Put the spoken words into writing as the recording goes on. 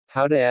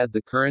How to add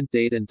the current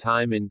date and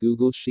time in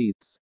Google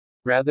Sheets.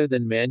 Rather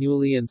than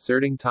manually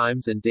inserting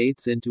times and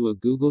dates into a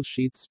Google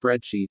Sheets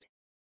spreadsheet,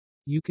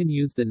 you can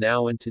use the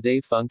Now and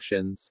Today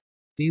functions.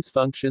 These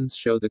functions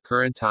show the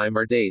current time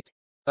or date,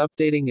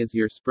 updating as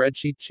your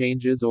spreadsheet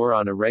changes or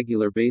on a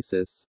regular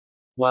basis.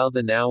 While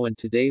the Now and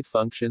Today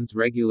functions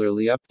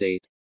regularly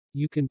update,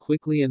 you can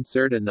quickly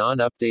insert a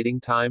non-updating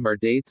time or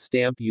date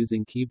stamp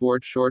using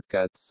keyboard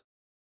shortcuts.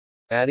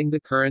 Adding the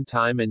current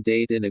time and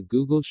date in a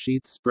Google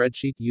Sheets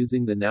spreadsheet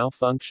using the Now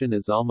function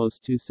is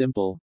almost too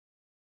simple.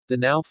 The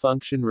Now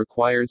function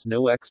requires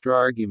no extra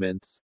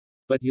arguments,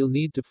 but you'll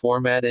need to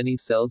format any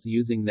cells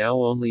using Now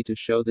only to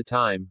show the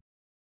time.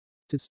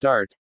 To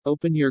start,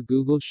 open your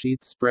Google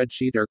Sheets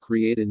spreadsheet or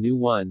create a new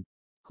one.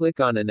 Click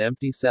on an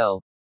empty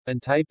cell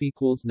and type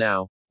equals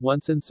now.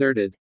 Once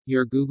inserted,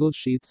 your Google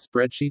Sheets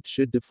spreadsheet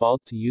should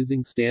default to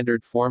using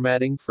standard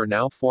formatting for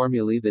Now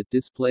formulae that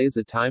displays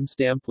a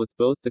timestamp with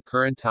both the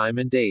current time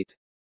and date.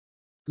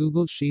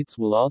 Google Sheets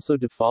will also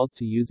default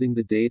to using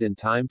the date and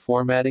time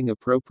formatting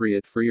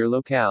appropriate for your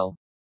locale,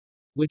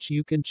 which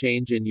you can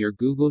change in your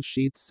Google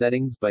Sheets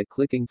settings by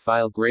clicking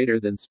File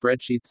greater than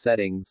Spreadsheet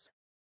Settings.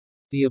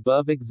 The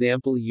above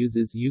example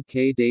uses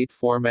UK date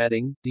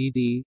formatting,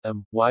 DD,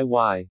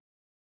 YY.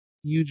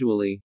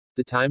 Usually,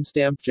 the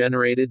timestamp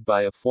generated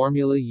by a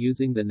formula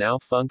using the Now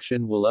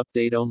function will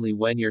update only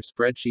when your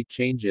spreadsheet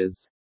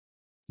changes.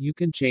 You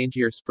can change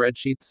your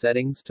spreadsheet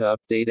settings to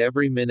update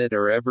every minute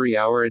or every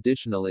hour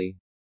additionally.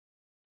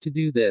 To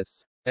do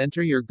this,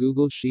 enter your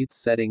Google Sheets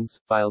settings,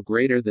 File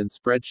greater than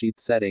Spreadsheet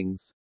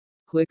Settings.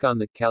 Click on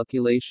the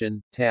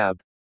Calculation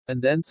tab,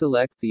 and then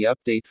select the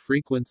Update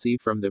Frequency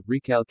from the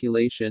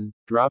Recalculation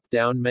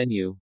drop-down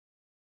menu.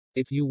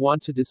 If you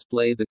want to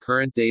display the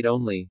current date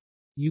only,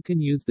 you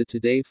can use the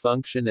Today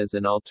function as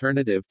an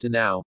alternative to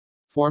Now.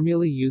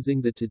 Formulae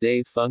using the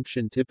Today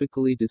function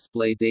typically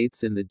display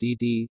dates in the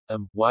DD,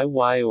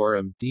 YY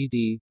or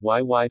DD,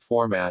 YY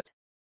format,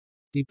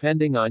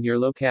 depending on your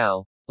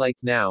locale. Like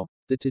Now,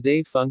 the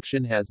Today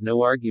function has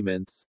no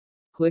arguments.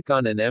 Click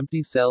on an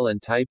empty cell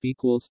and type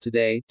equals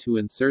today to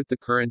insert the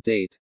current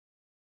date.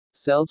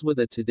 Cells with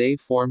a Today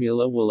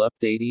formula will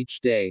update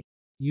each day.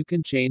 You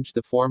can change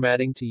the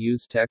formatting to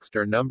use text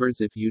or numbers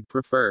if you'd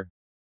prefer.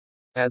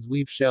 As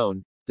we've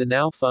shown, the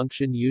Now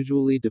function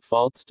usually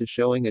defaults to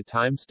showing a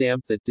timestamp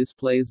that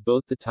displays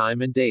both the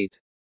time and date.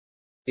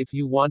 If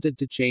you wanted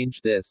to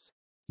change this,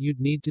 you'd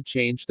need to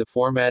change the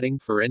formatting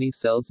for any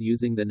cells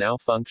using the Now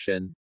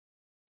function.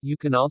 You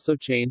can also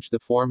change the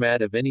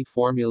format of any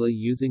formula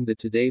using the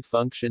Today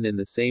function in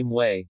the same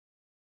way.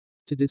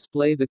 To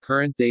display the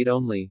current date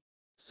only,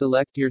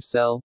 select your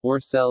cell, or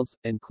cells,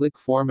 and click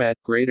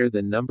Format greater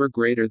than number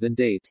greater than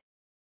date.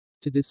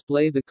 To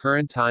display the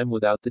current time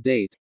without the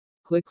date,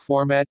 click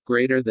Format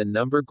greater than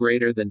number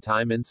greater than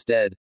time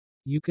instead.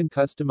 You can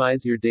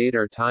customize your date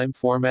or time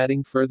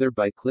formatting further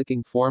by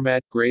clicking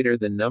Format greater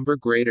than number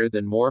greater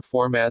than more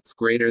formats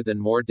greater than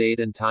more date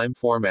and time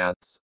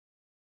formats.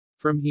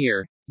 From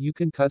here, you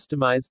can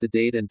customize the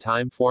date and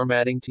time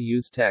formatting to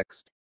use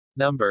text,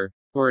 number,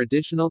 or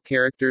additional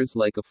characters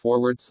like a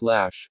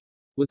 /.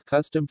 With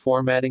custom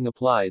formatting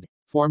applied,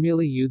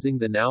 formulae using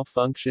the Now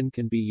function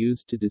can be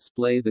used to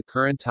display the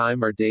current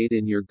time or date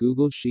in your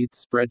Google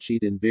Sheets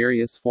spreadsheet in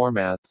various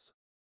formats.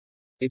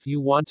 If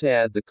you want to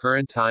add the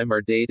current time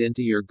or date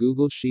into your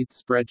Google Sheets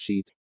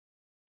spreadsheet,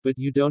 but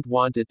you don't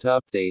want it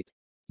to update,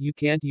 you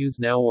can't use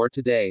Now or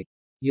Today.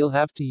 You'll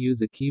have to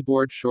use a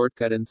keyboard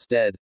shortcut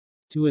instead.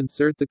 To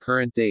insert the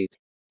current date,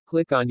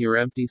 click on your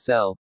empty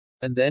cell,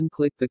 and then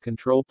click the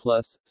Ctrl+,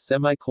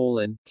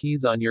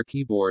 keys on your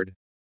keyboard.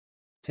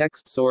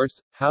 Text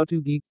source,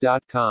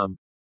 howtogeek.com.